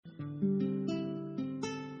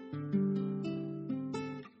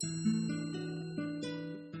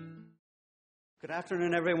Good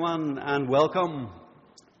afternoon, everyone, and welcome.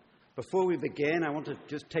 Before we begin, I want to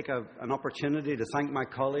just take an opportunity to thank my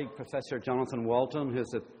colleague, Professor Jonathan Walton, who is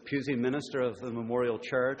the Pusey Minister of the Memorial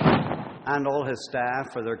Church, and all his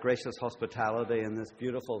staff for their gracious hospitality in this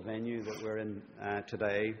beautiful venue that we're in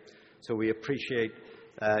today. So we appreciate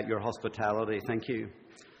your hospitality. Thank you.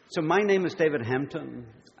 So my name is David Hempton,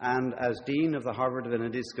 and as Dean of the Harvard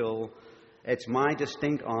Divinity School, it's my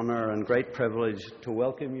distinct honor and great privilege to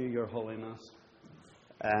welcome you, Your Holiness,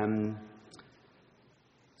 17th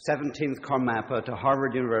Karmapa to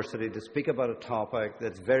Harvard University to speak about a topic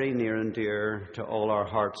that's very near and dear to all our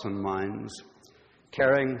hearts and minds: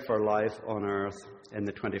 caring for life on earth in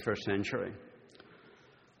the 21st century.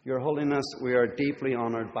 Your Holiness, we are deeply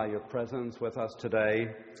honored by your presence with us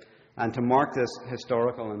today, and to mark this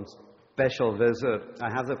historical and special visit,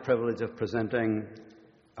 I have the privilege of presenting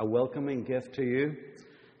a welcoming gift to you,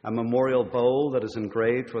 a memorial bowl that is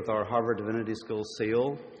engraved with our Harvard Divinity School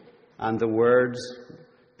seal, and the words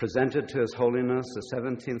presented to His Holiness the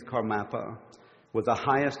 17th Karmapa with the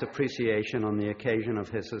highest appreciation on the occasion of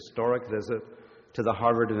his historic visit to the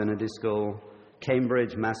Harvard Divinity School,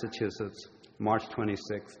 Cambridge, Massachusetts, March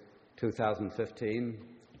 26, 2015.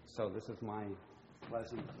 So this is my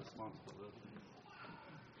pleasant responsibility.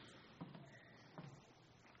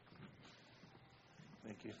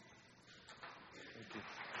 Thank you. Thank you.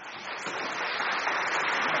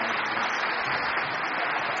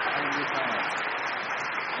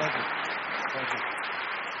 Thank you. Thank you. Thank you.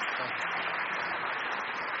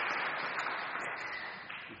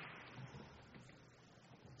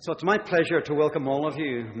 So it's my pleasure to welcome all of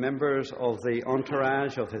you, members of the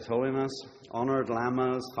entourage of His Holiness, honored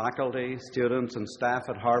lamas, faculty, students, and staff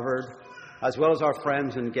at Harvard, as well as our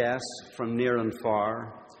friends and guests from near and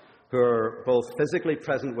far, who are both physically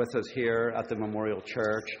present with us here at the Memorial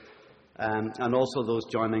Church, and also those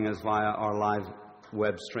joining us via our live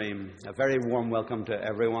web stream. A very warm welcome to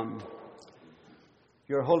everyone.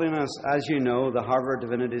 Your Holiness, as you know, the Harvard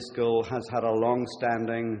Divinity School has had a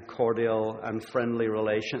long-standing, cordial, and friendly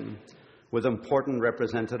relation with important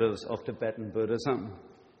representatives of Tibetan Buddhism.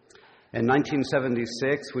 In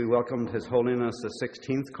 1976, we welcomed His Holiness the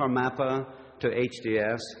 16th Karmapa to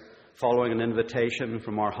HDS, following an invitation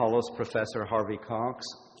from our Hollis Professor Harvey Cox.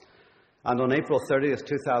 And on April 30th,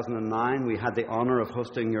 2009, we had the honor of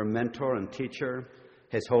hosting your mentor and teacher,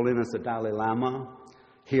 His Holiness the Dalai Lama,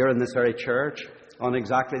 here in this very church, on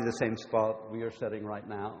exactly the same spot we are sitting right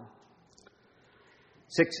now.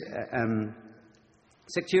 Six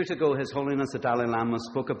years ago, His Holiness the Dalai Lama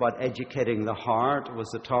spoke about educating the heart was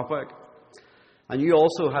the topic. And you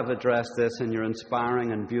also have addressed this in your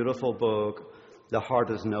inspiring and beautiful book, The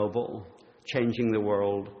Heart is Noble, Changing the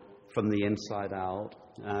World from the Inside Out.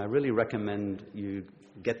 I really recommend you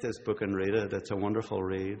get this book and read it. It's a wonderful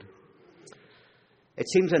read. It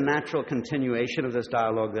seems a natural continuation of this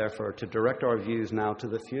dialogue, therefore, to direct our views now to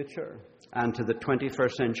the future and to the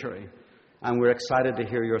 21st century. And we're excited to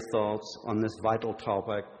hear your thoughts on this vital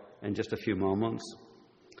topic in just a few moments.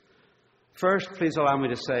 First, please allow me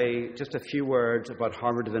to say just a few words about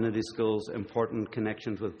Harvard Divinity School's important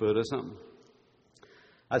connections with Buddhism.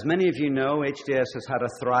 As many of you know, HDS has had a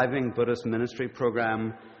thriving Buddhist ministry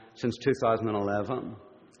program since 2011.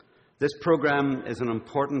 This program is an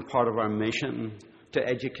important part of our mission to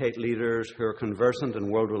educate leaders who are conversant in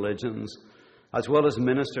world religions, as well as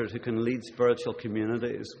ministers who can lead spiritual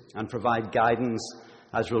communities and provide guidance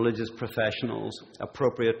as religious professionals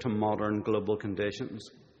appropriate to modern global conditions.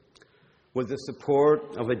 With the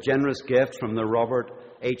support of a generous gift from the Robert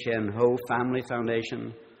H.N. Ho Family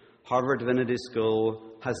Foundation, Harvard Divinity School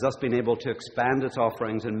has thus been able to expand its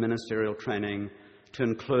offerings in ministerial training to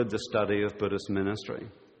include the study of Buddhist ministry.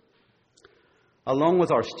 Along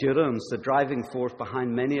with our students, the driving force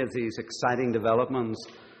behind many of these exciting developments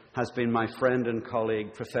has been my friend and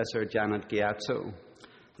colleague, Professor Janet Gyatso,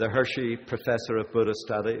 the Hershey Professor of Buddhist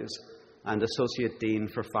Studies and Associate Dean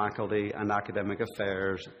for Faculty and Academic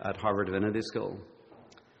Affairs at Harvard Divinity School.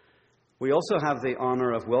 We also have the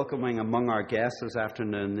honor of welcoming among our guests this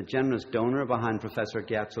afternoon the generous donor behind Professor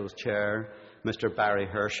Gyatso's chair, Mr. Barry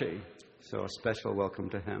Hershey. So a special welcome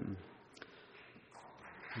to him.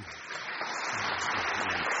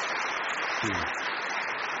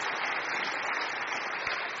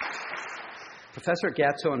 Professor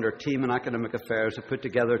Gyatso and her team in Academic Affairs have put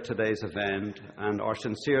together today's event, and our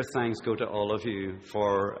sincere thanks go to all of you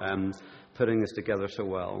for putting this together so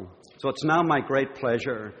well. So it's now my great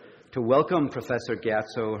pleasure to welcome Professor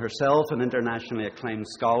Gyatso, herself an internationally acclaimed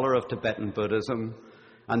scholar of Tibetan Buddhism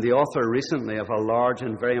and the author recently of a large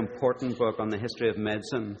and very important book on the history of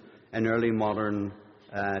medicine in early modern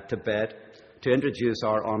Tibet, to introduce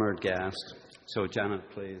our honored guest. So, Janet,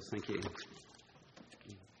 please. Thank you.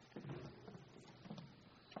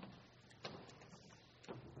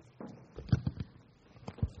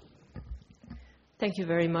 Thank you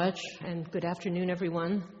very much, and good afternoon,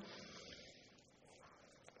 everyone.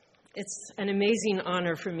 It's an amazing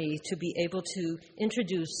honor for me to be able to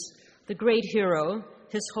introduce the great hero,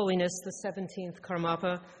 His Holiness the 17th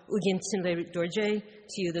Karmapa, Ugyen Tsinle Dorje,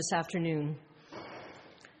 to you this afternoon.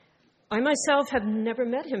 I myself have never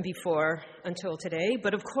met him before until today,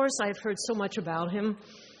 but of course I've heard so much about him,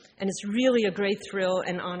 and it's really a great thrill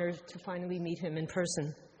and honor to finally meet him in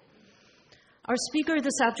person. Our speaker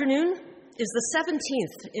this afternoon is the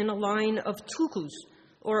 17th in a line of tulkus,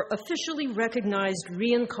 or officially recognized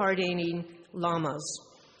reincarnating lamas.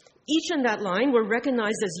 Each in that line were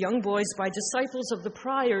recognized as young boys by disciples of the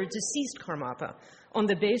prior deceased Karmapa on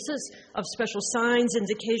the basis of special signs,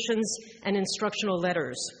 indications, and instructional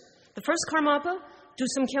letters. The first Karmapa,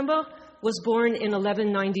 Dusum Khenpa, was born in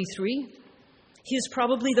 1193. He is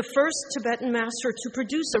probably the first Tibetan master to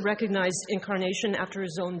produce a recognized incarnation after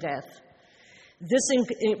his own death. This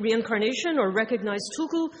reincarnation, or recognized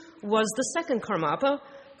tulku, was the second Karmapa,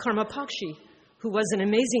 Karmapakshi, who was an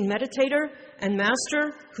amazing meditator and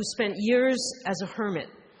master who spent years as a hermit.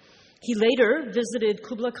 He later visited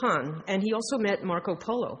Kubla Khan, and he also met Marco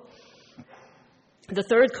Polo. The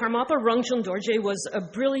third Karmapa, Rangchung Dorje, was a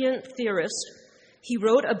brilliant theorist. He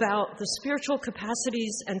wrote about the spiritual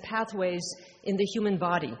capacities and pathways in the human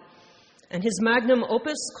body. And his magnum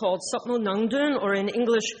opus, called Sapmo Nangdun, or in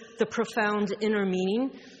English, The Profound Inner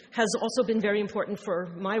Meaning, has also been very important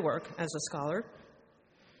for my work as a scholar.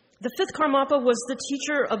 The fifth Karmapa was the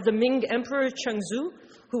teacher of the Ming Emperor Chengzu,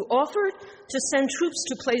 who offered to send troops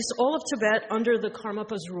to place all of Tibet under the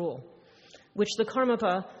Karmapa's rule, which the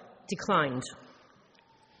Karmapa declined.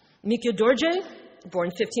 Mikyo Dorje,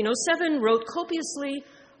 born 1507, wrote copiously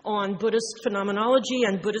on Buddhist phenomenology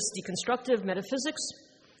and Buddhist deconstructive metaphysics.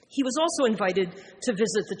 He was also invited to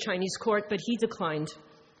visit the Chinese court, but he declined.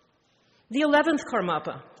 The 11th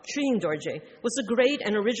Karmapa, Triying Dorje, was a great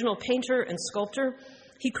and original painter and sculptor.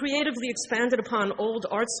 He creatively expanded upon old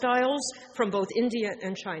art styles from both India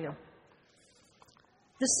and China.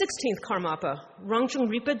 The 16th Karmapa, Rangchung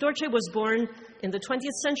Rinpa Dorje, was born in the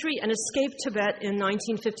 20th century and escaped Tibet in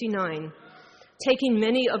 1959, taking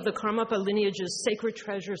many of the Karmapa lineage's sacred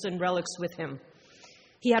treasures and relics with him.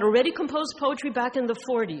 He had already composed poetry back in the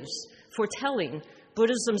 40s, foretelling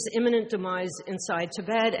Buddhism's imminent demise inside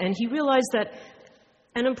Tibet, and he realized that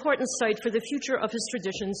an important site for the future of his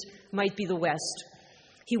traditions might be the West.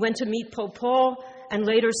 He went to meet Pope Paul and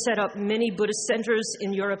later set up many Buddhist centers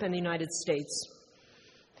in Europe and the United States.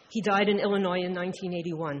 He died in Illinois in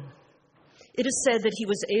 1981. It is said that he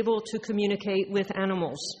was able to communicate with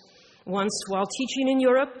animals. Once, while teaching in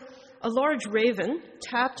Europe, a large raven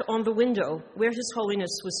tapped on the window where His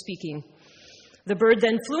Holiness was speaking. The bird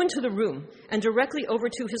then flew into the room and directly over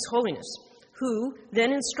to His Holiness, who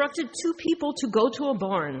then instructed two people to go to a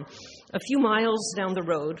barn a few miles down the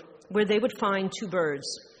road where they would find two birds,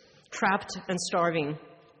 trapped and starving.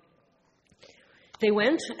 They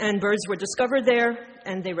went, and birds were discovered there,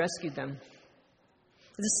 and they rescued them.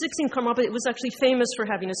 The 16th Karmapa, it was actually famous for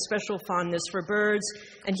having a special fondness for birds,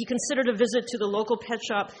 and he considered a visit to the local pet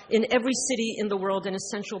shop in every city in the world an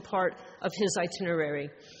essential part of his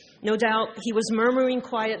itinerary. No doubt he was murmuring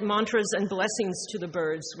quiet mantras and blessings to the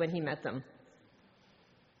birds when he met them.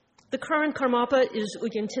 The current Karmapa is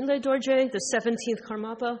Ugyen Tsinle Dorje, the 17th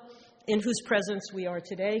Karmapa, in whose presence we are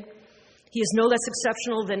today. He is no less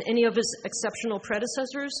exceptional than any of his exceptional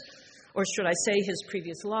predecessors, or should I say his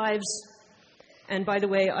previous lives. And by the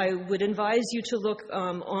way, I would advise you to look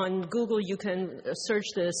on Google. You can search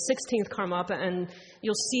the 16th Karmapa, and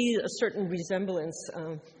you'll see a certain resemblance,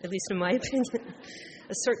 at least in my opinion,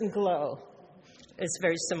 a certain glow. It's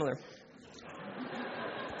very similar.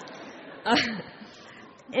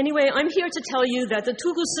 Anyway, I'm here to tell you that the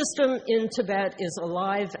tulku system in Tibet is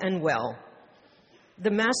alive and well.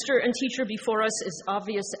 The master and teacher before us is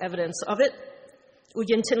obvious evidence of it.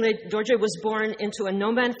 Ugyen Tsinle Dorje was born into a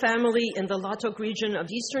nomad family in the Latok region of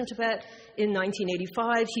eastern Tibet in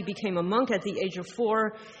 1985. He became a monk at the age of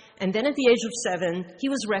 4, and then at the age of 7, he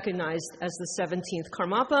was recognized as the 17th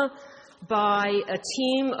Karmapa by a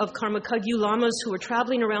team of Karmakagyu lamas who were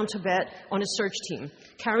traveling around Tibet on a search team,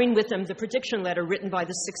 carrying with them the prediction letter written by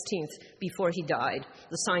the 16th before he died.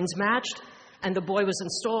 The signs matched, and the boy was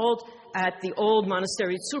installed at the old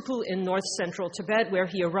monastery Tsurpu in north-central Tibet, where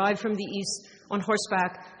he arrived from the east on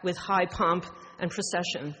horseback with high pomp and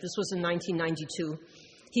procession. This was in 1992.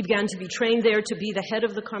 He began to be trained there to be the head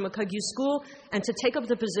of the Karmakagyu school and to take up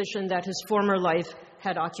the position that his former life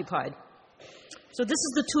had occupied. So this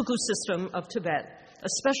is the Tulku system of Tibet. A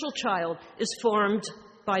special child is formed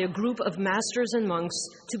by a group of masters and monks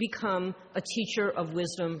to become a teacher of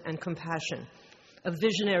wisdom and compassion, a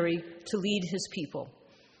visionary to lead his people.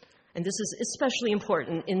 And this is especially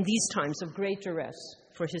important in these times of great duress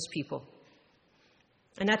for his people.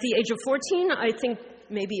 And at the age of 14, I think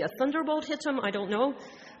maybe a thunderbolt hit him, I don't know,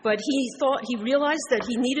 but he realized that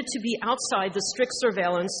he needed to be outside the strict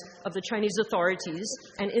surveillance of the Chinese authorities,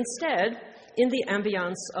 and instead, in the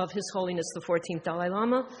ambience of His Holiness the 14th Dalai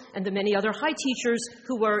Lama and the many other high teachers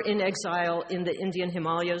who were in exile in the Indian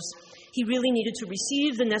Himalayas, he really needed to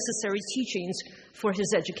receive the necessary teachings for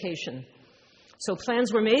his education. So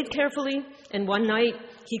plans were made carefully, and one night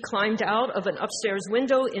he climbed out of an upstairs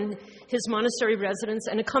window in his monastery residence,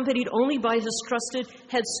 and accompanied only by his trusted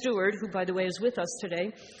head steward, who, by the way, is with us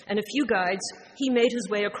today, and a few guides, he made his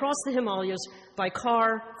way across the Himalayas by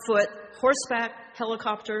car, foot, horseback,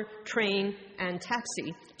 helicopter, train, and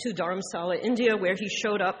taxi to Dharamsala, India, where he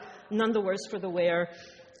showed up, none the worse for the wear,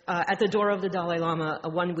 at the door of the Dalai Lama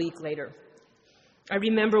 1 week later. I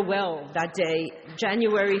remember well that day,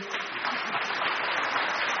 January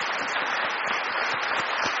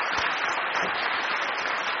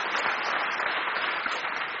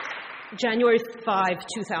 5,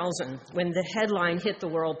 2000, when the headline hit the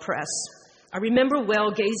world press. I remember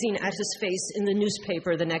well gazing at his face in the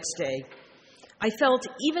newspaper the next day. I felt,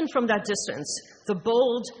 even from that distance, the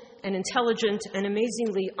bold and intelligent and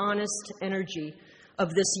amazingly honest energy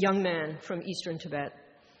of this young man from eastern Tibet.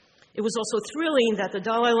 It was also thrilling that the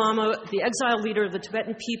Dalai Lama, the exiled leader of the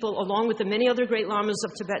Tibetan people, along with the many other great lamas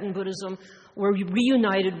of Tibetan Buddhism, were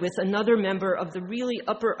reunited with another member of the really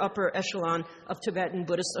upper echelon of Tibetan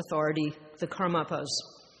Buddhist authority, the Karmapas.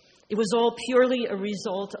 It was all purely a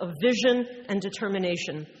result of vision and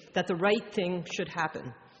determination that the right thing should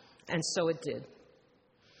happen. And so it did.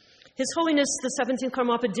 His Holiness the 17th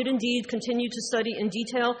Karmapa did indeed continue to study in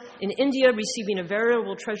detail in India, receiving a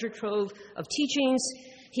veritable treasure trove of teachings.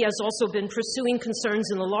 He has also been pursuing concerns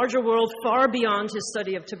in the larger world far beyond his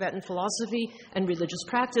study of Tibetan philosophy and religious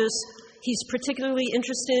practice. He's particularly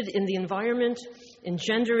interested in the environment, in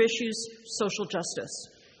gender issues, social justice.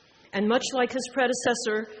 And much like his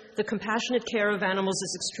predecessor, the compassionate care of animals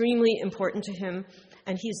is extremely important to him,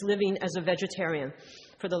 and he's living as a vegetarian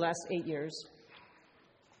for the last 8 years.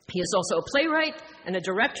 He is also a playwright and a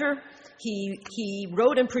director. He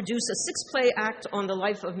wrote and produced a 6-play act on the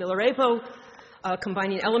life of Milarepo,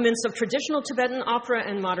 combining elements of traditional Tibetan opera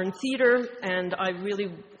and modern theater, and I really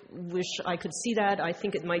wish I could see that. I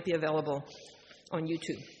think it might be available on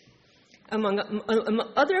YouTube. Among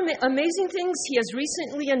other amazing things, he has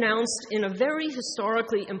recently announced in a very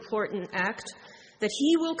historically important act that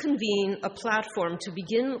he will convene a platform to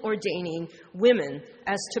begin ordaining women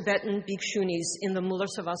as Tibetan bhikshunis in the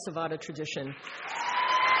Mullarsavasavada tradition.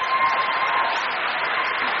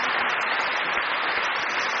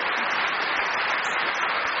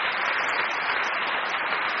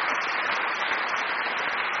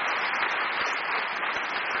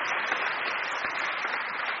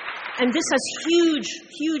 And this has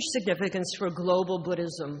huge significance for global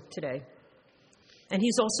Buddhism today. And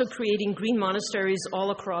he's also creating green monasteries all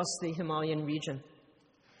across the Himalayan region.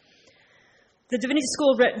 The Divinity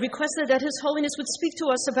School requested that His Holiness would speak to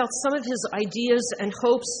us about some of his ideas and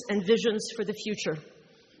hopes and visions for the future,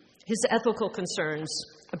 his ethical concerns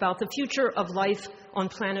about the future of life on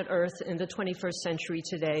planet Earth in the 21st century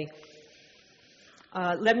today.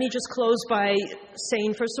 Let me just close by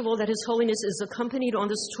saying, first of all, that His Holiness is accompanied on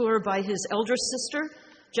this tour by his elder sister,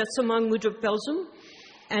 Jetsamang Mudrup Belzum,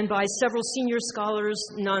 and by several senior scholars,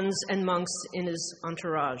 nuns, and monks in his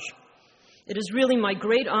entourage. It is really my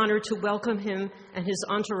great honor to welcome him and his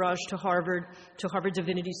entourage to Harvard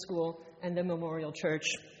Divinity School and the Memorial Church.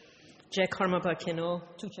 Jai Karmapa Keno,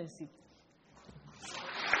 Tuche Si.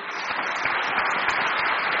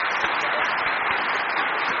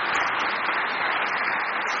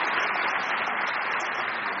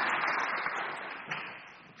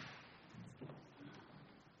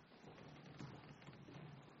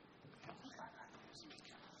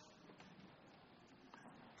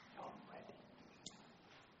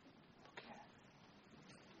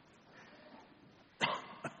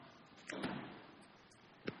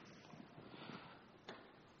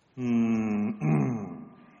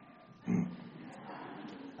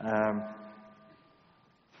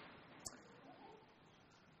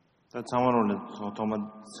 Tamarole Thomas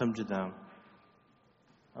Samjidam.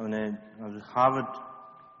 Harvard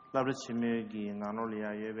Labrachimigi,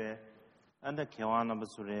 Nanolia Yebe, and the Kewana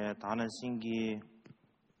Basure, Tana Singi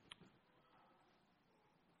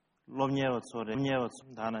Lomnia Sore,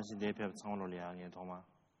 Dana Sidepe of Tamalolia, Toma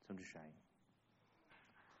Samjishai.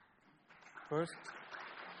 First,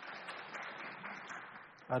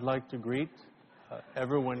 I'd like to greet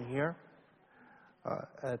everyone here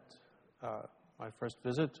at my first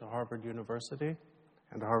visit to Harvard University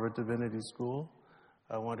and Harvard Divinity School.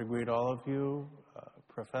 I want to greet all of you,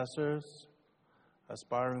 professors,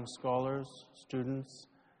 aspiring scholars, students,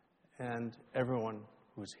 and everyone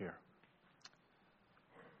who's here.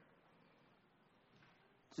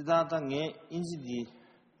 지다당에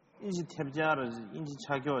인지 탭자를 인지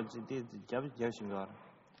차교지 잡신가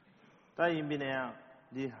다 임비네야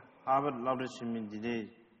디 하버드 라우드 시민지데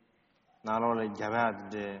나로래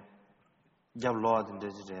잡아데 잡로아데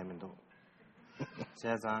지제면도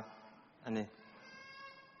세상 아니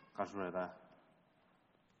가수래다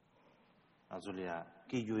아줄이야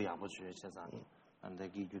기주야 보셔 세상 안데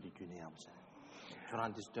기주디 주네야 보셔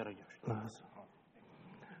저런 디스터라죠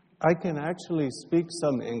I can actually speak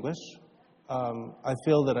some English. I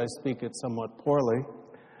feel that I speak it somewhat poorly.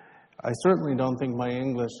 I certainly don't think my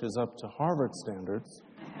English is up to Harvard standards.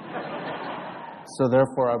 So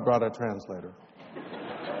therefore, I brought a translator.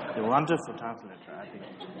 A wonderful translator, I think.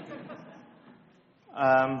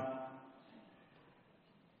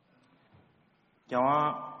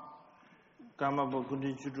 Jawa kama bo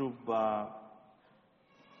kundi chudu ba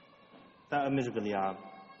ta America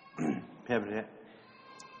pebre.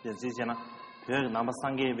 지제나 별 남아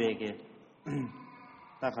상계베게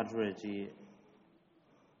다 가주지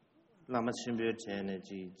남아 신비의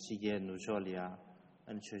제네지 지게 누쇼리아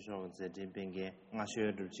안 최소 제진뱅게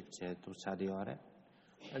나셔도 직제 도차디어래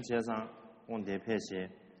안 제상 온 대표세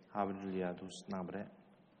하브리아도 스나브레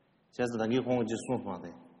제가 당기 공지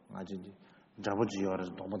수업하대 아진지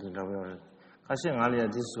잡어지어라 도모들 잡어라 가시 알이야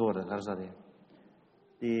디스고를 가르사대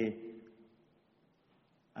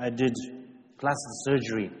I did plastic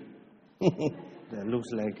surgery. That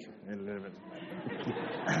looks like a little bit.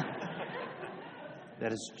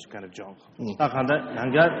 That is kind of joke.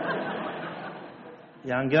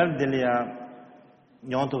 양결 들이야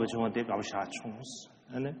영토가 정한테 가보샤 총스.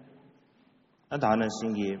 아니. 나는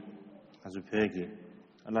신기 아주 벽이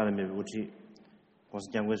하나님의 우치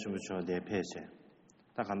고스장고 좀 대패세.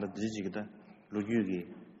 딱 한다 드리지기다. 로규기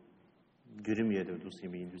그림이에도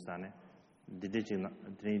두심이 인도산에 디디진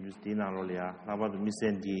디나로리아 나바도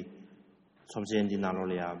미센디 섭제엔디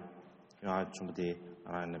나로리아 야 좀데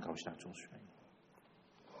알아는 가보시다 좀수.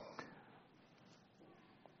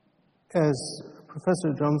 As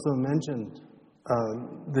Professor Jomso mentioned,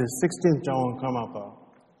 the 16th Jawon Karmapa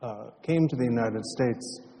came to the United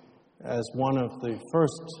States as one of the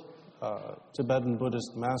first Tibetan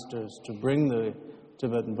Buddhist masters to bring the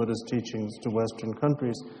Tibetan Buddhist teachings to Western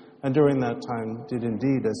countries, and during that time did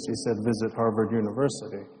indeed, as she said, visit Harvard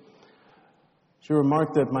University. She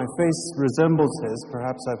remarked that my face resembles his.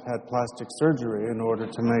 Perhaps I've had plastic surgery in order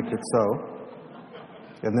to make it so.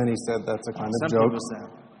 And then he said that's a kind of joke.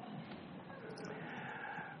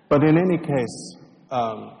 But in any case,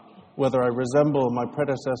 whether I resemble my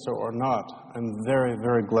predecessor or not, I'm very,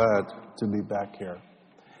 very glad to be back here.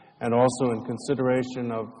 And also in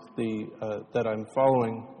consideration of that I'm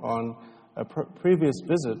following on a previous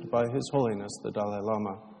visit by His Holiness, the Dalai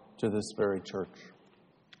Lama, to this very church.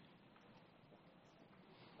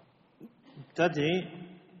 다들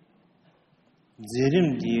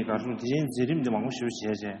제림디 가슴 제림디 망고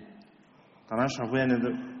쉬우시제 다나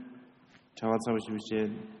샤부에는 저와서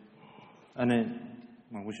쉬우시 안에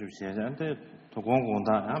망고 쉬우시제 안데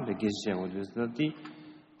도공공다 안 베기시제 어디서디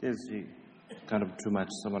this kind of too much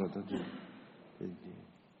some of the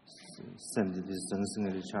send this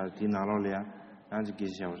sense child 디나로리아 안지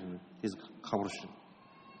계시야 오신 is 커버시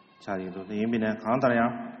자리도 예민해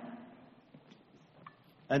강다야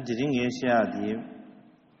안디링 예시아디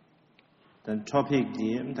단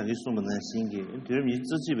토픽디 다기 수문은 신기 드름이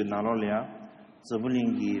지집에 나로리아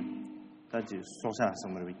저불링기 다지 소사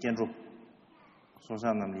섬을建筑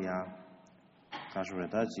소사남리아 가수에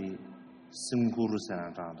다지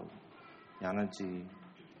심구르사라도 야나지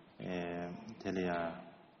텔리아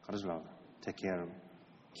가르슬라 take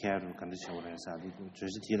care condition 사디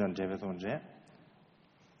주시티란 제베톤제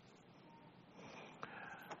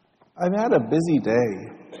I've had a busy day,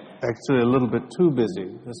 actually a little bit too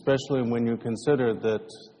busy, especially when you consider that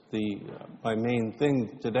my main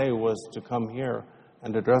thing today was to come here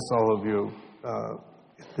and address all of you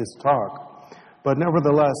this talk. But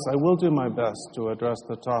nevertheless, I will do my best to address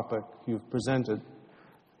the topic you've presented,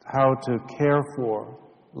 how to care for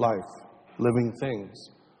life, living things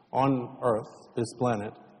on Earth, this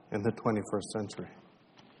planet, in the 21st century.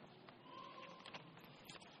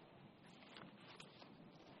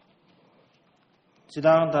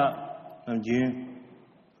 지당다 남주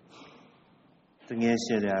등에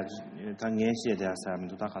시에야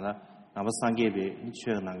사람도 다 가다 나버 상계비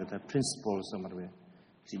최근한게 principles somewhere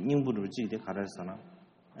닝부르 지데 가르스나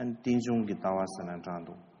안 딘중기 다와스나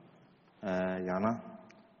장도 야나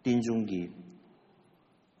딘중기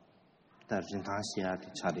다진 다시야디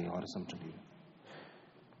차리 or something.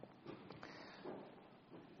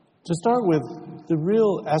 To start with, the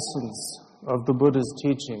real essence of the Buddha's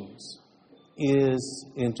teachings is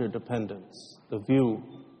interdependence, the view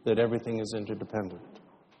that everything is interdependent.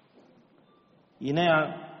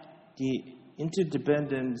 이내야 the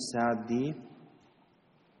interdependence adi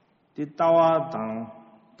the tawadang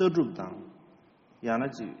todrupdang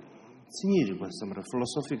yanaji siniri basam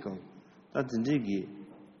philosophical that ndigi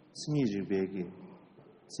siniri begi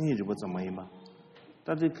siniri bazamaima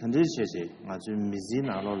that the conditions ngaju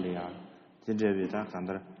mizina lo le ya tinje ta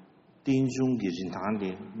kandra tinjung gi jin tang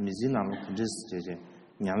de mizina lo conditions je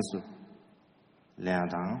nyangsu le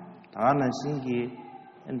dang da na singi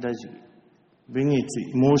endaji bring it to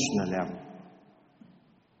emotional level.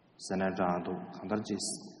 Sanadado, Kandarjis.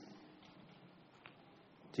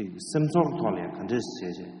 The Simsor Tolia, Kandis,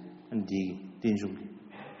 and the Dinjung,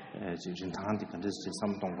 Jintanti, Kandis,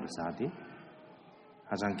 some Tongrasadi,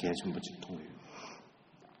 Hazan Kachum.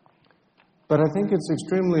 But I think it's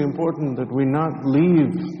extremely important that we not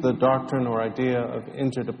leave the doctrine or idea of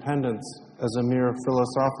interdependence as a mere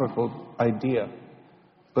philosophical idea,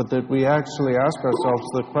 but that we actually ask ourselves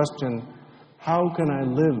the question, how can I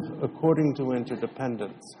live according to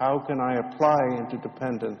interdependence? How can I apply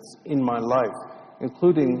interdependence in my life,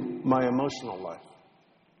 including my emotional life?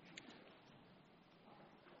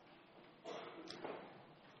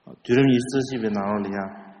 During social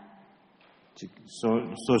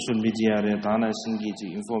media,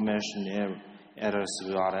 information errors,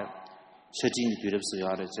 chatting the groups,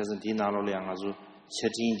 just in our language,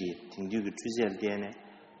 chatting the thing you could choose DNA,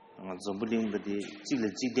 and Zombling the Chile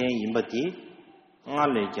in Bati. We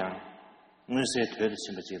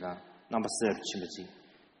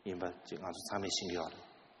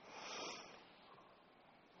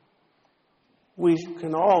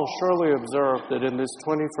can all surely observe that in this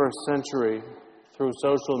 21st century, through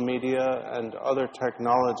social media and other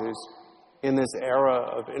technologies, in this era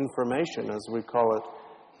of information, as we call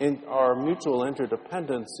it, our mutual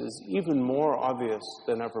interdependence is even more obvious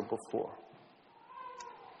than ever before.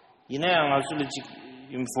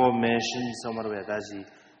 Information somewhere daji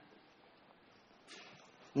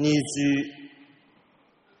nizu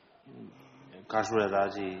kashura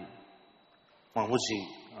daji mangbuchi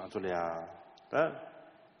atulya ta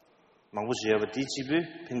mangbuchi ya di chibu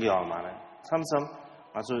pingyo mane samsam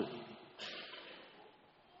azu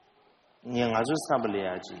nyang azu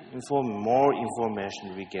sablia ji more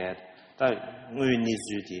information we get ta ngui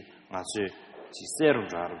nizu di azu ji seru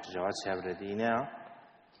jaru jawa chabre di ina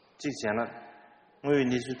ji jana we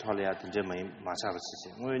need to tell you that the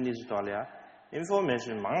we need to tell you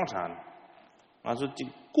information mangan aso ti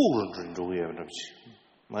Google ro yo ro chi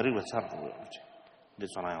mari ba char ro chi de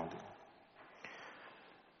sona yong.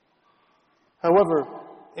 However,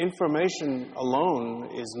 information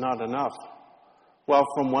alone is not enough. While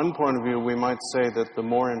from one point of view we might say that the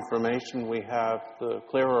more information we have, the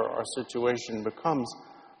clearer our situation becomes,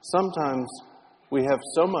 sometimes we have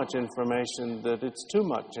so much information that it's too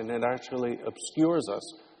much and it actually obscures us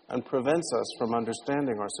and prevents us from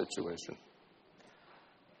understanding our situation.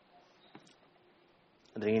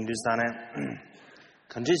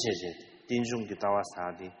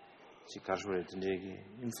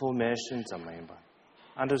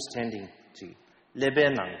 Understanding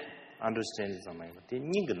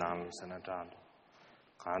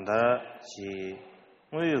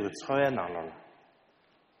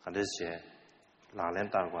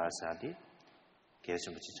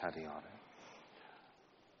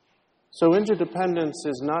So interdependence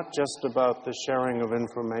is not just about the sharing of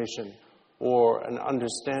information or an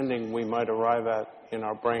understanding we might arrive at in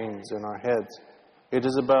our brains, in our heads. It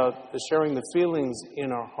is about sharing the feelings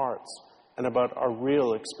in our hearts and about our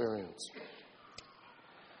real experience.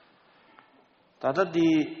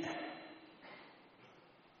 다다디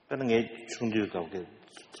그게 충주가 그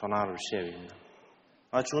전화를 쉐링.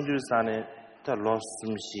 아 충주산에 더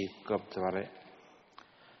로스음식 겁더래.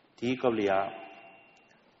 디겁리아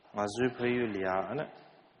마즈페유리아 아나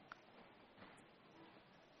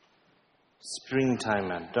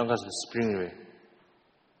springtime and don't go to spring way.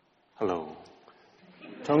 Hello.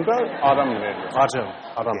 정말 autumn.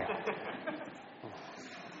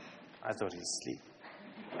 I thought he's asleep.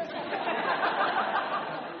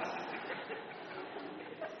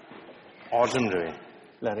 autumn way.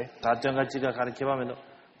 Larry. 다정가지가 가르쳐 보면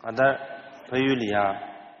아다 페유리아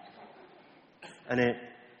아니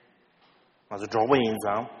아주 좋은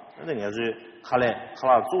인상 근데 내가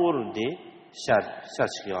칼라 쪼르디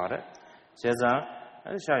샤치기와래 제자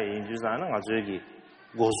샤이 인주사는 아주 여기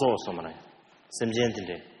고소서만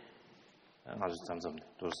심젠인데 아주 잠잠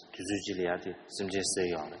또 뒤주지리야지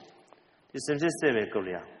심제세요래 이 심제세에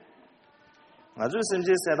걸려 아주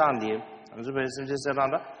심제세단디 아주 배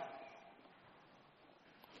심제세단다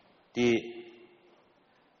디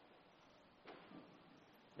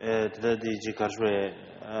the Jikarshwe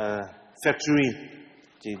factory,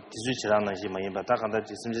 the Tizuchirana, Jimayba, Takanda,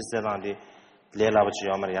 Simjisandi, Lela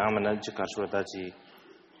Yamar Yamana, Jikarshwe, Daji,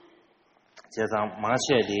 Jazam,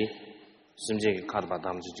 Mashedi, Simji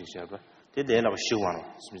Karbadam Jishaba, the Lela Shiwan,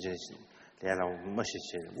 Simji, Lela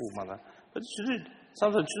Mashiche, Umana, but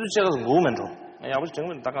sometimes Tizuchas woman. I was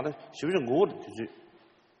telling Takanda, she was good to do.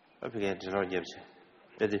 I forget to know Yevche.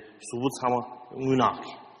 That is Subutama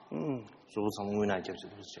Munaki. So some winner gives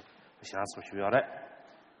it. She asked what you are at.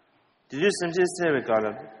 Did you simply say we got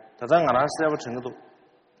it? Tadang and I say what you do.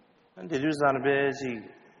 And did you sound busy?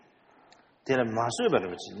 Tell a master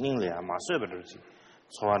better, Ningly, a master better.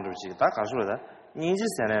 So under the Takasura, Ninja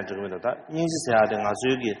Senator with that, Ninja Sad and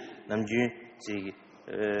Azuki, Namju,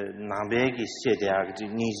 Nambegi, Shedia,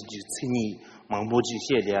 Niji, Tini, Mamboji,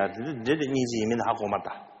 Shedia, didn't easy in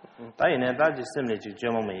Hakomata. Diana, that is similar to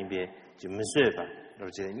German maybe, to Missouri.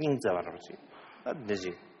 Ninja, that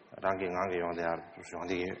busy, ranking on the art.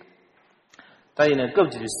 Diana, go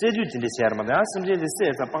to the city in the ceremony. Simply the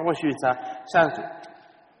says a power shooter, shall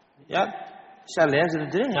yet, shall answer the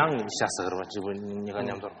drink young Shasser, what you will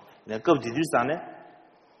never. Now go to do Sunday.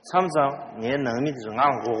 Sometimes near Nami is an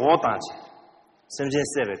uncle dance. Simply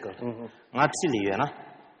cervical, not silly,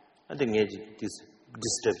 I think this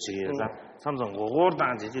disturbs you. Sometimes war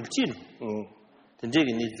dance is chill. The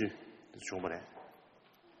digging needs to show.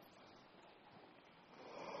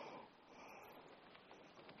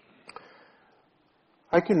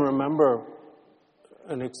 I can remember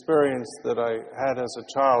an experience that I had as a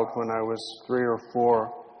child when I was 3 or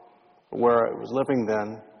 4, where I was living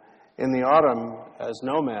then. In the autumn, as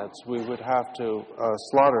nomads, we would have to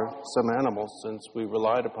slaughter some animals since we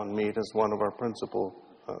relied upon meat as one of our principal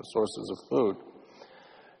sources of food.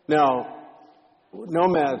 Now,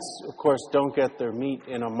 nomads, of course, don't get their meat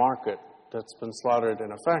in a market that's been slaughtered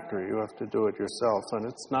in a factory. You have to do it yourself, and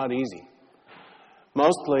it's not easy.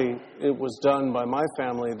 Mostly, it was done by my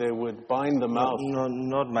family. They would bind the mouth. No,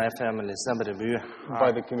 not my family. Somebody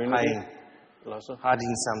by the community.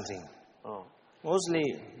 Hiding something. Oh, mostly,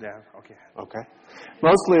 yeah. Okay. Okay.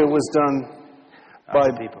 Mostly, it was done by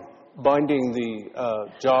people binding the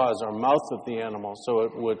jaws or mouth of the animal so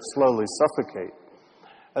it would slowly suffocate.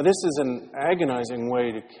 This is an agonizing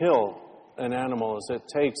way to kill an animal, as it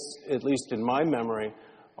takes, at least in my memory,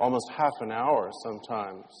 almost half an hour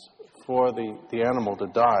sometimes for the animal to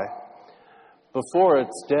die. Before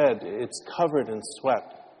it's dead, it's covered in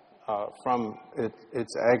sweat from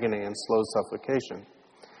its agony and slow suffocation.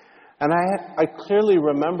 And I clearly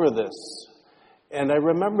remember this, and I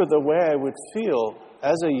remember the way I would feel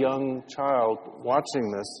as a young child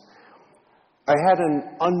watching this. I had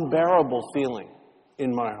an unbearable feeling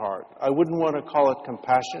in my heart. I wouldn't want to call it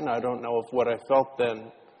compassion. I don't know if what I felt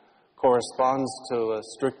then corresponds to a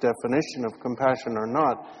strict definition of compassion or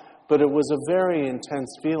not, but it was a very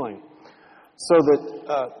intense feeling. So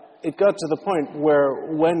that it got to the point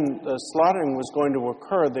where when the slaughtering was going to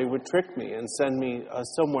occur, they would trick me and send me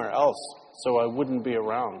somewhere else so I wouldn't be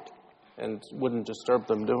around and wouldn't disturb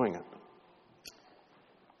them doing it.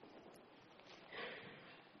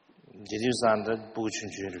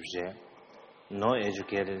 No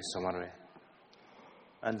educated somewhere.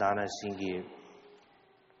 And Dana Singi,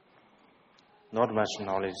 not much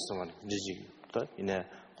knowledge, someone in a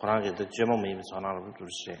Koran, the German memes on our to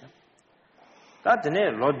say. That the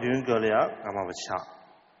name Lord Dungalia, Gamacha.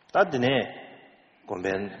 That the name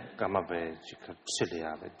Gomben Gamabe,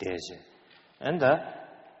 Chilia, Deje. And the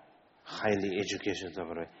highly educated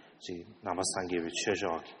over Namasangi with Church,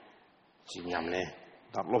 Yamle,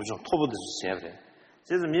 that loves on top of the Sevre.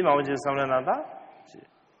 Says me, I was just something like that.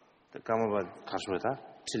 The Gamma Kasueta,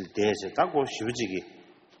 till days, that goes Shiviji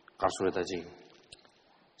Kasueta.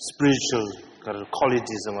 Spiritual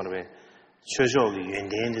qualities of the church of the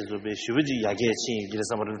end to be Shiviji Yagachi, get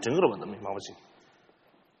some of the Tingle of the Mamachi.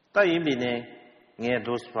 That evening, near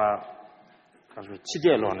those far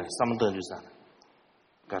Chidelon, some Dundusan.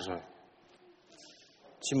 Gaso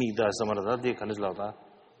Chimmy does some of the day, Kanislava,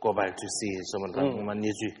 go back to see some of the woman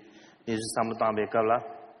needs you. Is some Tambe Kala.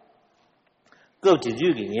 Go to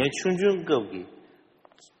Yugi, near Chunjun Gogi,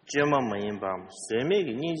 German Mayim Bam, Semi,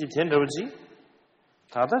 Ninja Tenderji,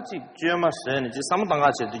 다다지 주야마스는 이제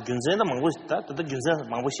삼당가체 균제의 망고다 또 균제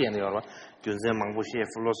망고시에요 봐 균제 망고시의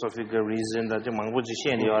philosophical reason 다 망고지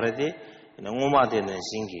시에요 알아디 너무마되는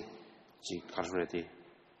신기 지 가르레디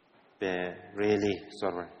배 really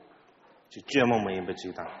서버 지 주야마면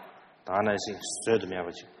버지다 다나시 스트레드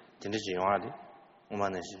미아버지 진짜 지용하디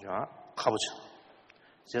오만은 시죠 가보죠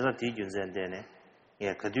제가 뒤균제인데네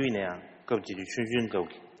예 그뒤네야 겁지리 춘춘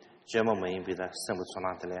거기 주야마면 비다 생부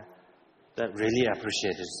전화들래 that really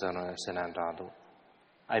appreciated Senandado.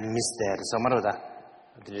 I missed that. Samarada.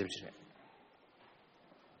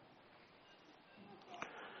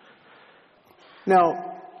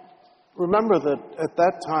 Now, remember that at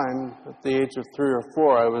that time, at the age of 3 or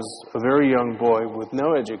 4, I was a very young boy with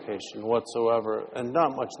no education whatsoever and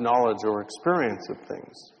not much knowledge or experience of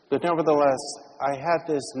things. But nevertheless, I had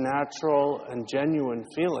this natural and genuine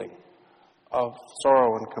feeling of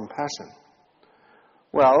sorrow and compassion.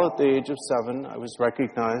 Well, at the age of 7, I was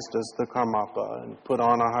recognized as the Karmapa and put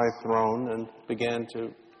on a high throne and began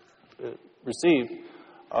to receive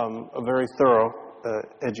a very thorough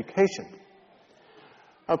education.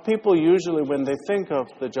 Now, people usually, when they think of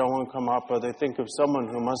the Jawan Karmapa, they think of someone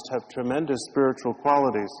who must have tremendous spiritual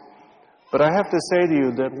qualities. But I have to say to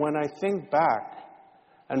you that when I think back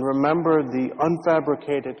and remember the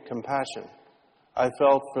unfabricated compassion I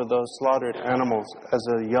felt for those slaughtered animals as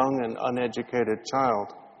a young and uneducated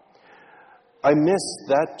child, I miss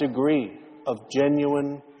that degree of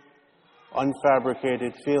genuine,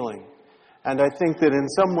 unfabricated feeling. And I think that in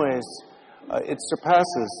some ways it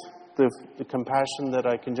surpasses the compassion that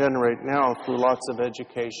I can generate now through lots of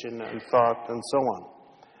education and thought and so on.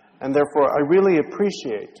 And therefore, I really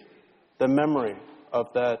appreciate the memory of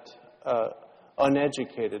that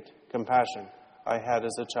uneducated compassion I had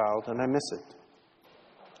as a child, and I miss it.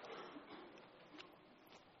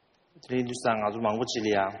 트레이드상 아주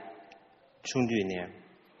망고치리아 충주이네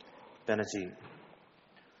베나지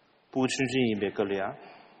부춘주이 베걸이야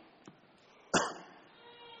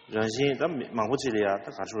전신 다 망고치리아 다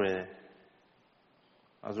가주래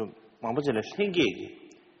아주 망고치리 생기기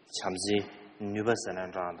참지 뉴버스는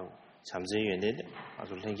라도 참지 연대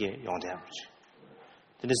아주 생기 용대 아버지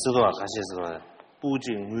근데 서도와 가시서도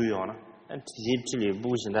부진 무용나 디집질이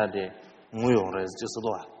무신다데 무용을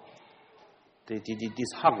저서도와 디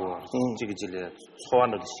사고 저기 질레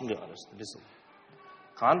소환도 신경 안 썼어. 그래서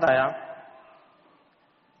간다야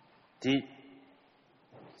디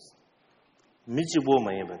미지보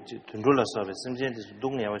많이 봐. 둔돌라 서비스 심지에도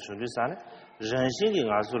동네와 준비사네. 전신이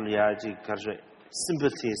가솔이야지 가서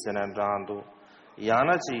심퍼티스는 라도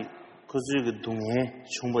야나지 그저 동네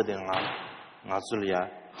충분된 가솔이야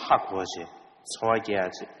하고지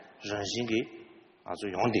소화해야지. 전신이 아주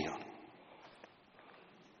용대요.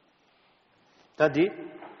 다디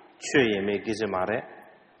최예매 기제 말에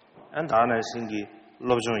안 다는 신기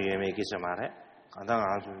로종 예매 기제 말에 간당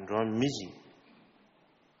아주 좀 미지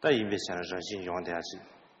다 인베션을 전신 용대하지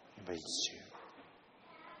이거지.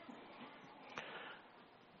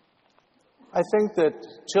 I think that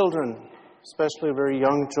children, especially very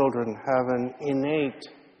young children, have an innate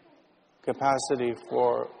capacity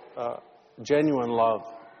for genuine love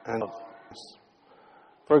and love.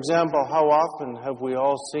 For example, how often have we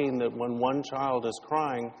all seen that when one child is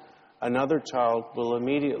crying, another child will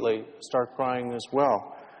immediately start crying as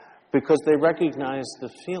well, because they recognize the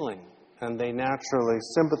feeling and they naturally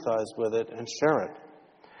sympathize with it and share it.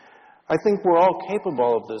 I think we're all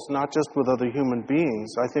capable of this, not just with other human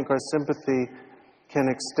beings. I think our sympathy can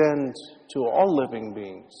extend to all living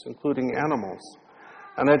beings, including animals.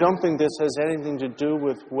 And I don't think this has anything to do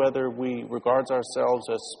with whether we regard ourselves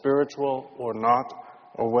as spiritual or not,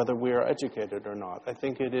 or whether we are educated or not. I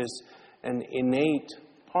think it is an innate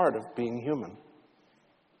part of being human.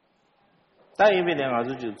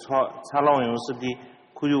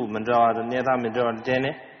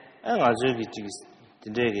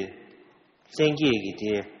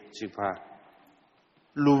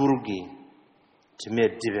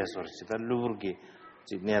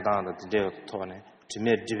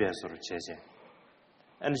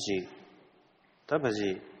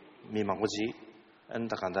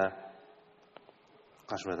 anda kanda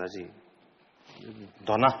kaswa daji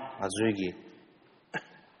dona azuigi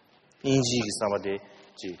inji gi samade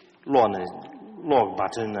ji lo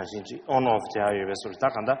button na ji on off ja yebe so ta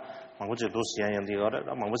kanda mangu ji do sian yang de ga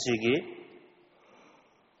da mangu ji gi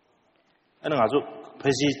ana azu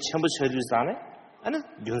pheji chembu chedu sane ana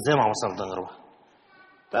yunse ma wasam dang ro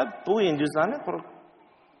ta bu yin ju sane por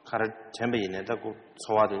khar chembe yin da ko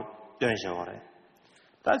chowa de dyen sha ore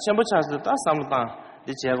다 전부 차서 다 삼다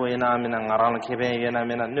이 제고 이나면은 나랑 개변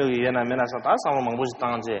이나면은 누이 이나면은 다 삼을 먹고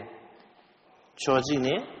싶다는지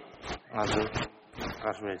조지니 아주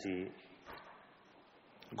가르쳐야지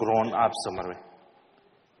grown up somewhere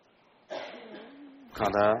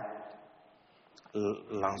가다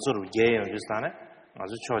랑서로 예요 유스타네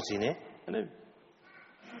아주 초지네 근데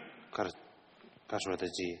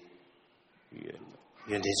가르쳐야지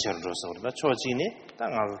연대처럼서 그러다 초지네 딱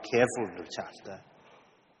아주 careful로 찾다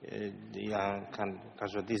양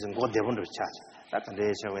가서 디슨 거 대본도 찾아 딱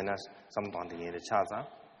근데 저에나 삼방등에 찾아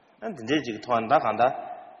난 근데 지금 토한다 간다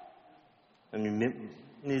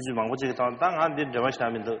니주 망고지 당 안데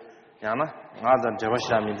저바시라면도 야나 나다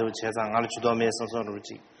저바시라면도 제상 알 주도메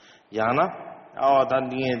선선으로지 야나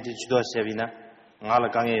단디에 주도셔비나 알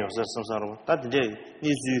강에 요서 선선으로 따데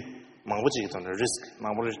니주 망고지 던 리스크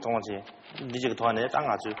망고를 통하지 니지 토안에 땅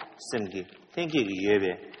아주 심기 땡기기 예배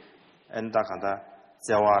엔다 간다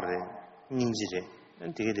자와레 닌지레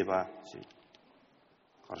되게 돼봐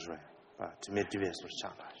가르쳐요 지메티베스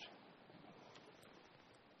차다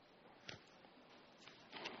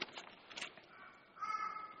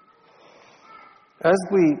As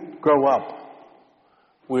we grow up,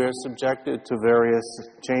 we are subjected to various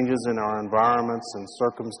changes in our environments and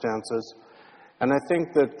circumstances, and I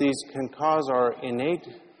think that these can cause our innate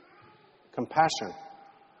compassion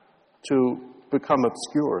to become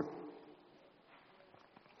obscured.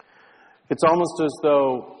 It's almost as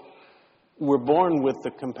though we're born with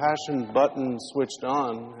the compassion button switched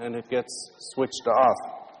on and it gets switched off.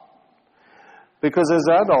 Because as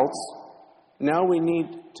adults, now we need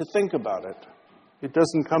to think about it. It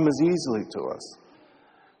doesn't come as easily to us.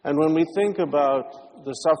 And when we think about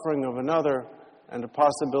the suffering of another and the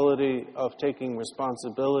possibility of taking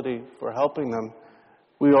responsibility for helping them,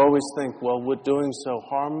 we always think, well, would doing so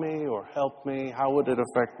harm me or help me? How would it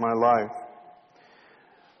affect my life?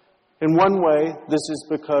 In one way, this is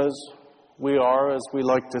because we are, as we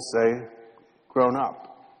like to say, grown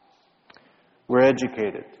up. We're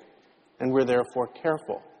educated, and we're therefore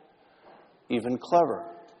careful, even clever,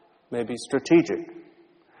 maybe strategic.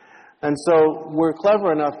 And so we're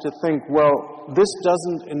clever enough to think, well, this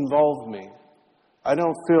doesn't involve me. I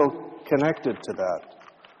don't feel connected to that.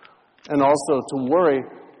 And also to worry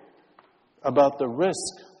about the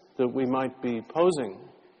risk that we might be posing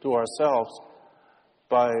to ourselves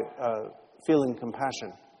by feeling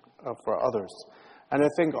compassion for others. And I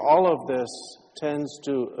think all of this tends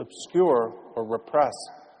to obscure or repress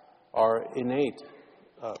our innate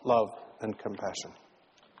love and compassion.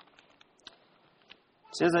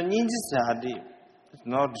 제가 닌지사디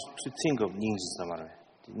not to think of 닌지사마를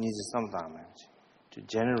닌지 sometimes to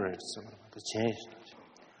generate some the change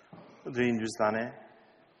the Hindustane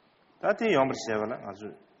that the younger seven as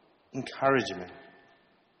encouragement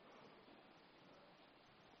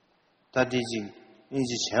that is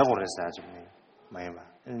닌지 제거를 해야지 많이 봐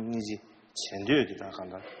닌지 전도에다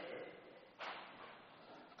간다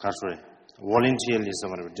가수에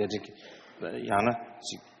volunteerism을 dedicate 야나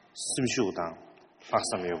심슈당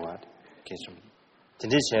박사메고 계속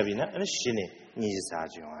근데 제비나 아니 신이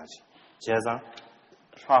니지사죠 아지 제상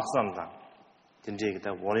박사다 근데 이게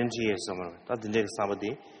volunteerism을 다 근데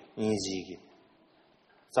사바디 니지기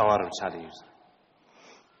자와를 차리요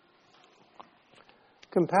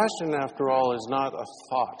Compassion, after all, is not a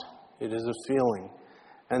thought. It is a feeling.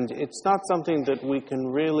 And it's not something that we can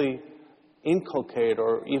really inculcate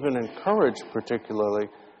or even encourage particularly.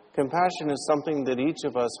 Compassion is something that each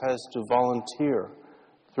of us has to volunteer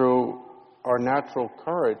through our natural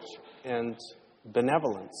courage and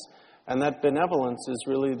benevolence. And that benevolence is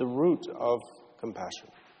really the root of compassion.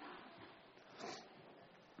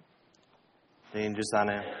 In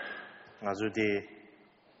Hindustane, 아주디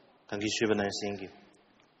당기 쉬변의 생기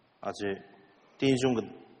아주 딘중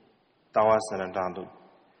다와스는 단도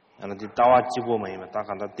아니 다와 지보면 딱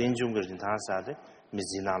간다 딘중 그 다사데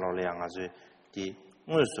미지나로래 아주 디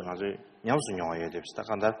무슨 아주 냠수녀에 됩시다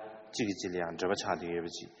간다 지기질이 안 잡아 차디에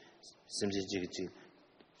버지 심지 지기지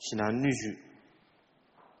신한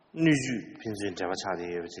누주 빈준 잡아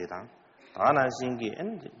차디에 버지다 다나 신기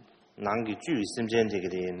엔디 난기 주 심지엔 되게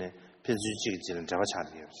되네 빈준 지기질은 잡아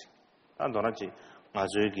차디에 버지 난 도나지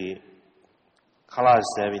아주 여기 칼라스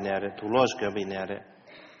세비네레 둘러스 거비네레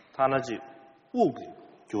타나지 우기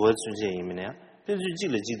교원 순제이미네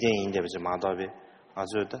빈주지를 지대인데 버지 마다베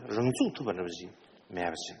아주 릉주 투버버지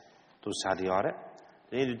매버지 또 사디아레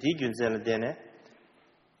이 디균zel 되네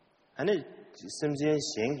아니 심지엔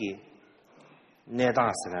생기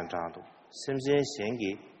내다스는 자도 심지엔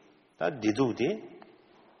생기 다 디도디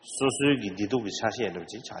소수기 디도기 사시에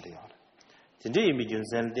버지 자디아레 진짜 이미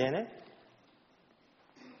균zel 되네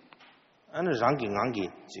아니 랑기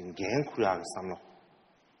지금 겐쿠야 삼로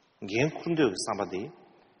겐쿤도 삼바디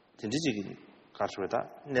진지지 가르쳐다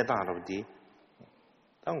내다 알아보디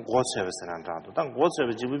당 고쳐버스란 자도 당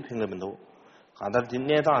고쳐버 집을 핑거면도 가다디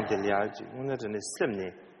내당들이야지 오늘은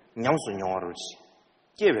쌤네 냥수 용어로지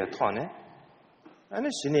깨베 토네 아니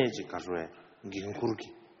신내지 가로에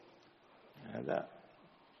긴구르기 다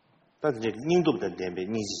다들 닝도부터 되면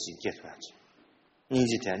니지 깨줘야지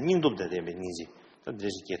니지 대 닝도부터 되면 니지 다들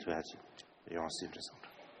깨줘야지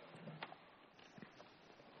용어스에서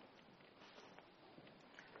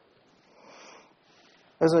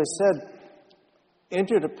As I said,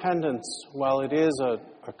 interdependence, while it is a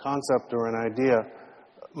concept or an idea,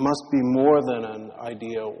 must be more than an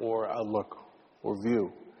idea or outlook or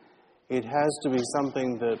view. It has to be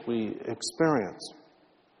something that we experience.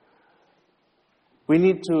 We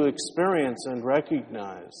need to experience and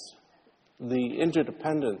recognize the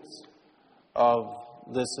interdependence of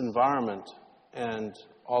this environment and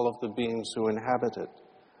all of the beings who inhabit it,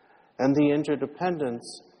 and the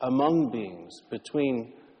interdependence among beings,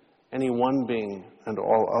 between any one being and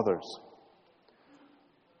all others.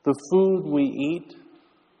 The food we eat,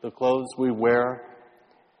 the clothes we wear,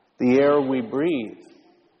 the air we breathe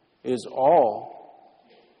has all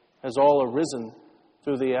arisen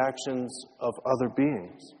through the actions of other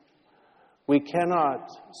beings. We cannot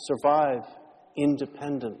survive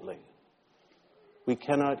independently. We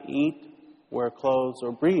cannot eat, wear clothes,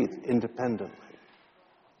 or breathe independently.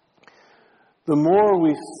 The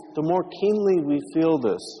more keenly we feel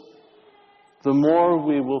this, the more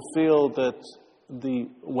we will feel that the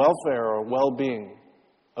welfare or well-being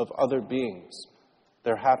of other beings,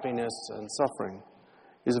 their happiness and suffering,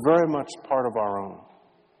 is very much part of our own.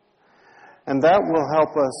 And that will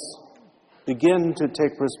help us begin to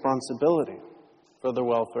take responsibility for the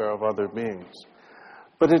welfare of other beings.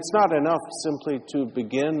 But it's not enough simply to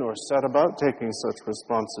begin or set about taking such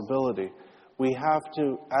responsibility. We have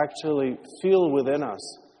to actually feel within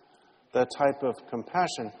us that type of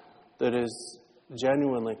compassion that is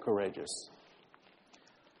genuinely courageous.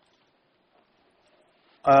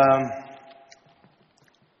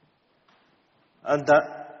 안다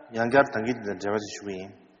양gar 당기 저지 쉬위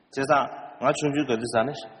제가 나 준비 거기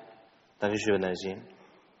사네 당기 쉬어내지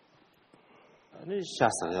아니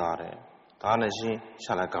샤서야래 다네시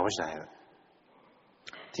샤라 가보시다요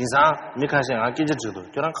진짜 미카신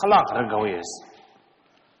아끼지도 저랑 칼라 가르 가오예스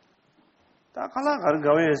다 칼라 가르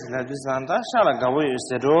가오예스 나지산다 샤라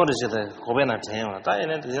가오예스 로르지데 고베나 제요 다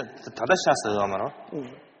얘네 다다 샤서야 말어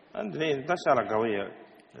안데 다 샤라 가오예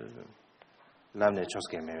남네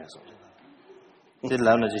초스게 메면서 제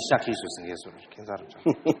라운지 샤키스 생겨서 괜찮죠.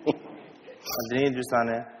 안데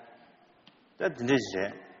주산에 다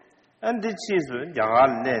dindeje 안데 치즈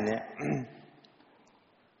야갈 내네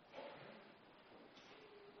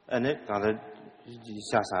안에 가다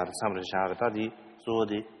샤사 삼르샤 다디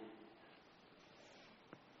조디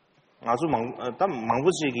아주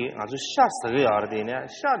망부지기 아주 샤스게 알데네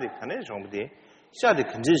샤디 칸에 좀부디 샤디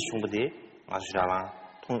근지 좀부디 아주라라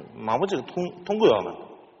망부지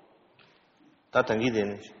통고요만 다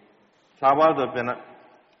당기되는 사바도 변화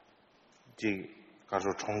지 가서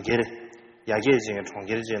총계를 야계징의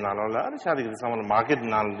총계를 지나라라 아르샤디 그 사람을 마켓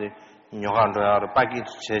나는데 녀간도야 빠기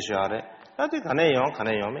제시하래 다들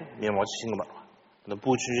가네요메 메모치신 거 봐. 근데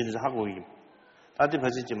부추지도 하고 이 다들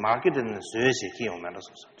버지지 마켓은 수요시 기용만 해서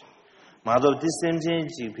마도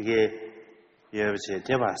디센진지 그게 예버지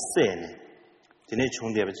대바 세네 디네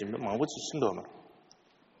총대버지 망부치 신도 말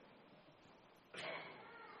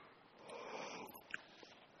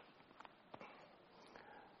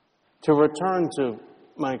To return to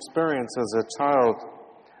my experience as a child,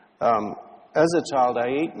 I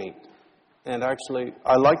ate meat. And actually,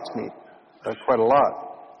 I liked meat quite a lot.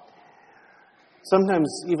 Sometimes,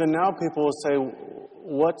 even now, people will say,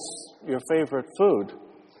 what's your favorite food?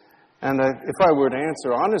 And if I were to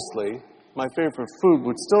answer honestly, my favorite food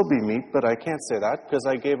would still be meat, but I can't say that because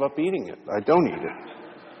I gave up eating it. I don't eat it.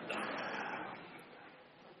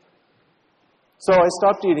 So I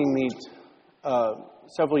stopped eating meat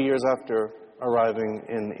several years after arriving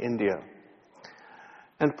in India.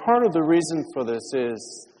 And part of the reason for this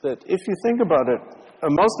is that if you think about it,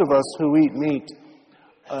 most of us who eat meat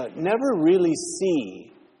never really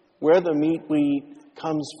see where the meat we eat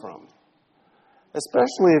comes from.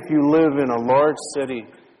 Especially if you live in a large city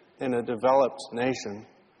in a developed nation,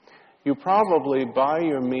 you probably buy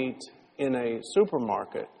your meat in a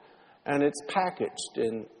supermarket and it's packaged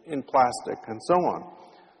in plastic and so on.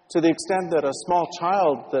 To the extent that a small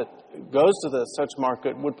child that goes to such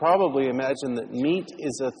market would probably imagine that meat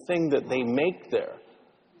is a thing that they make there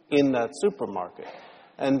in that supermarket.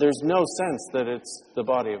 And there's no sense that it's the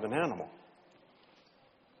body of an animal.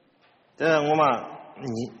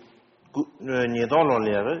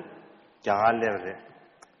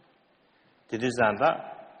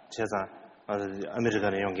 제가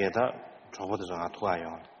아메리카에 용게다 저보다 좀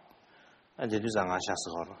아투아요. 이제 주장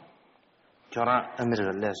아샤스거로. 결혼 아메리카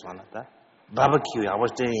레스토랑다. 바베큐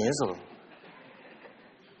아버지 인서.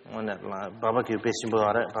 오늘 바베큐 배신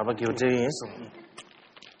보아래 바베큐 제인서.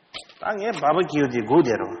 땅에 바베큐디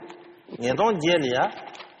고대로. 얘도 제리야.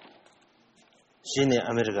 신의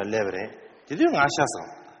아메리카 레벨에 드디어 아샤스.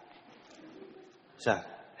 자,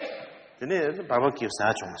 근데 바베큐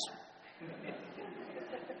사주면서.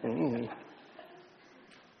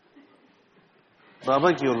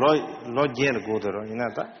 바베큐 로겐 고더러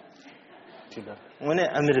이나다. 오늘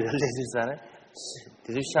아메리카 레지사네.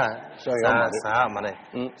 드디어 사 마네.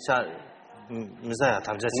 사 미사야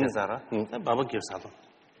담자 신사라. 바베큐 사도.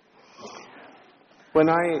 When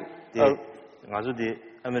I 아주디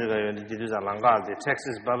아메리카에 드디어 랑가데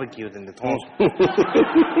텍사스 바베큐 된데 통.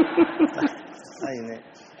 아이네.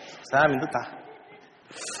 사람도 다.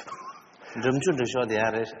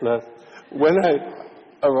 When I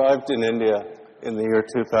arrived in India in the year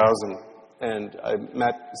 2000, and I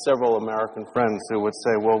met several American friends who would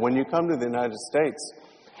say, well, when you come to the United States,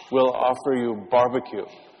 we'll offer you barbecue.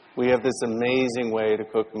 We have this amazing way to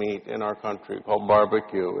cook meat in our country called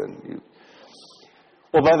barbecue.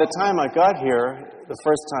 Well, by the time I got here, the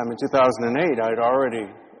first time in 2008, I'd already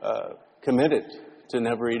committed to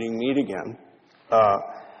never eating meat again.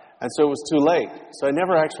 And so it was too late. So I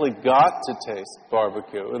never actually got to taste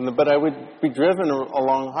barbecue. But I would be driven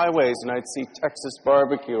along highways and I'd see Texas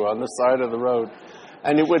barbecue on the side of the road.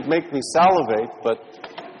 And it would make me salivate, but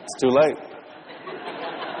it's too late.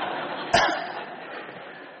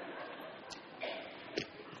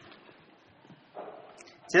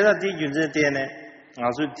 제가 이 윤제 때에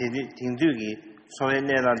아주 딩두기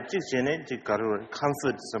소외내란 직전에 직가를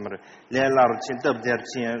컴포트 섬을 레라로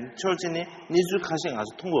진답되었지 초진이 니주 가신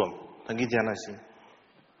아주 통고 당기지 않았시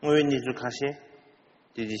왜 니주 가시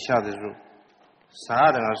디디 샤드로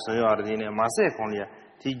사랑을 써요 아르디네 마세 공리야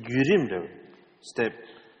디 유림도 스텝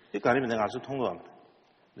이 가리면 아주 통고합니다.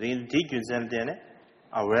 이 디균전 때에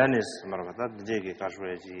awareness 말하다 디제게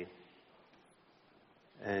가셔야지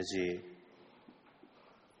에지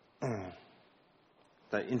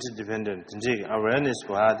the interdependent awareness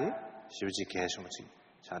ko adi shivji keshmuchi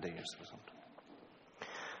chade yersam.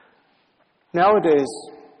 Nowadays,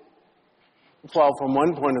 while from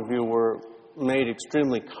one point of view we're made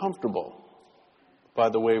extremely comfortable by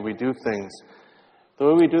the way we do things, the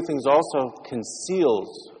way we do things also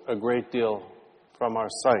conceals a great deal from our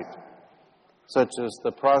sight, such as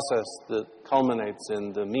the process that culminates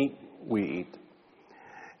in the meat we eat.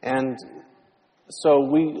 And so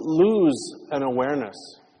we lose an awareness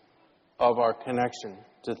of our connection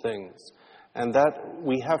to things, and that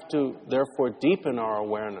we have to therefore deepen our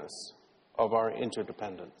awareness of our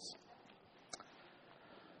interdependence.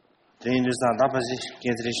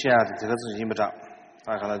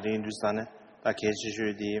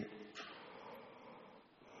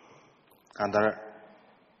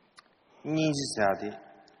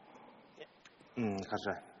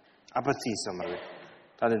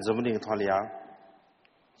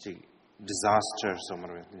 disaster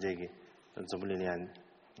somewhere jegi zobulinian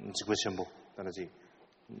jigochembo danaji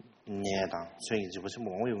nyedang swing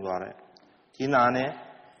jigochembo yung gare dinane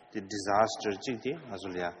the disaster jigdi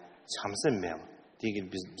azulia chamsen mem digi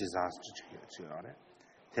disaster jigi gare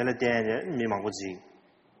tele de mimangoji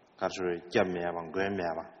가르쳐 겸매방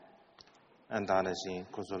괴매방 안다나신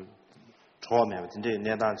고솔 처음에 근데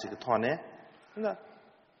내가 지금 토안에 나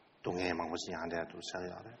동해만 보지 않대도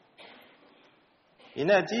살아야 돼.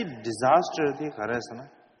 이내 디 disaster 디 가래서나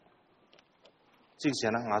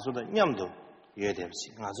직전에 가서도 냠도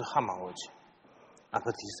예대없이 가서 하만 오지.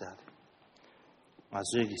 아파트에서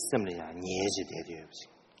가서 여기 있으면야 예지 대대없이.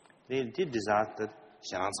 디 disaster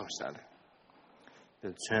상황성 시작해.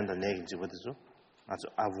 그 전에 내기 집어도 아주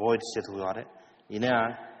avoid 시도하래. 이내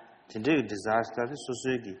진짜 disaster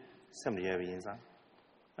소소하게 섬리에 인상.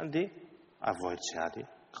 근데 avoid 해야 돼.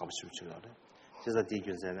 가고 싶지 않아. 그래서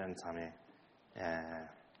디균세는 참에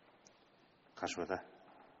가셔다.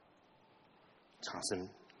 장심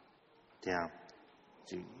대양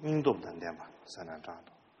지 인도도 된다.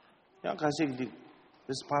 산안다도. 야 가시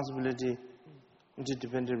responsibility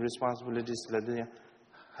interdependent responsibilities 라데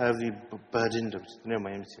heavy burden of 내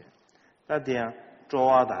마음이. 다대야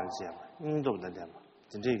조화단지 인도도 된다.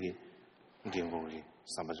 진짜 이게 인공이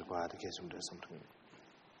삼바지고 하다 계속 돼서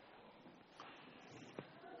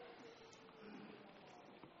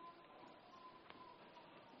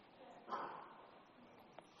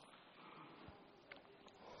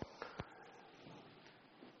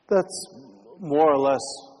That's more or less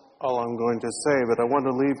all I'm going to say, but I want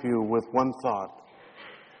to leave you with one thought.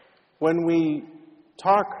 When we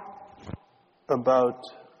talk about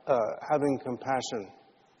having compassion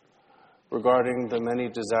regarding the many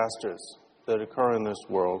disasters that occur in this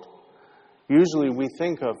world, usually we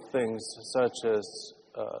think of things such as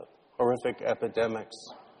horrific epidemics,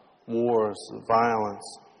 wars,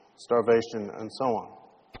 violence, starvation, and so on.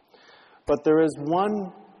 But there is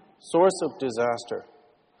one source of disaster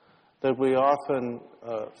that we often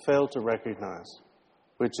fail to recognize,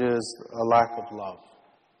 which is a lack of love.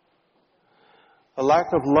 A lack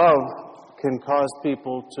of love can cause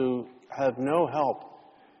people to have no help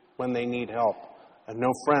when they need help, and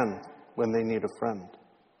no friend when they need a friend.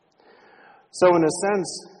 So in a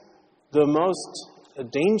sense, the most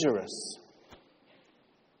dangerous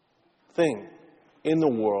thing in the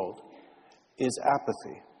world is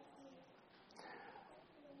apathy.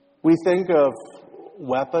 We think of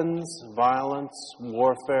weapons, violence,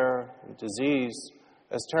 warfare, and disease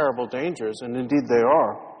as terrible dangers, and indeed they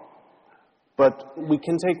are. But we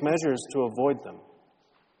can take measures to avoid them.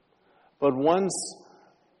 But once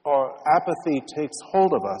our apathy takes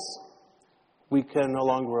hold of us, we can no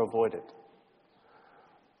longer avoid it.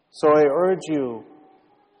 So I urge you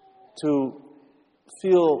to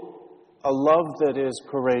feel a love that is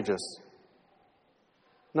courageous.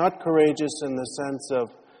 Not courageous in the sense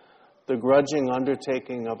of the grudging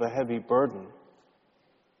undertaking of a heavy burden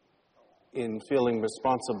in feeling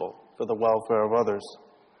responsible for the welfare of others,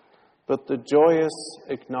 but the joyous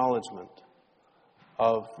acknowledgement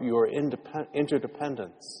of your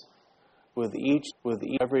interdependence with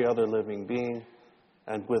every other living being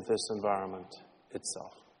and with this environment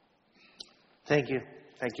itself. Thank you.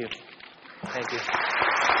 Thank you. Thank you.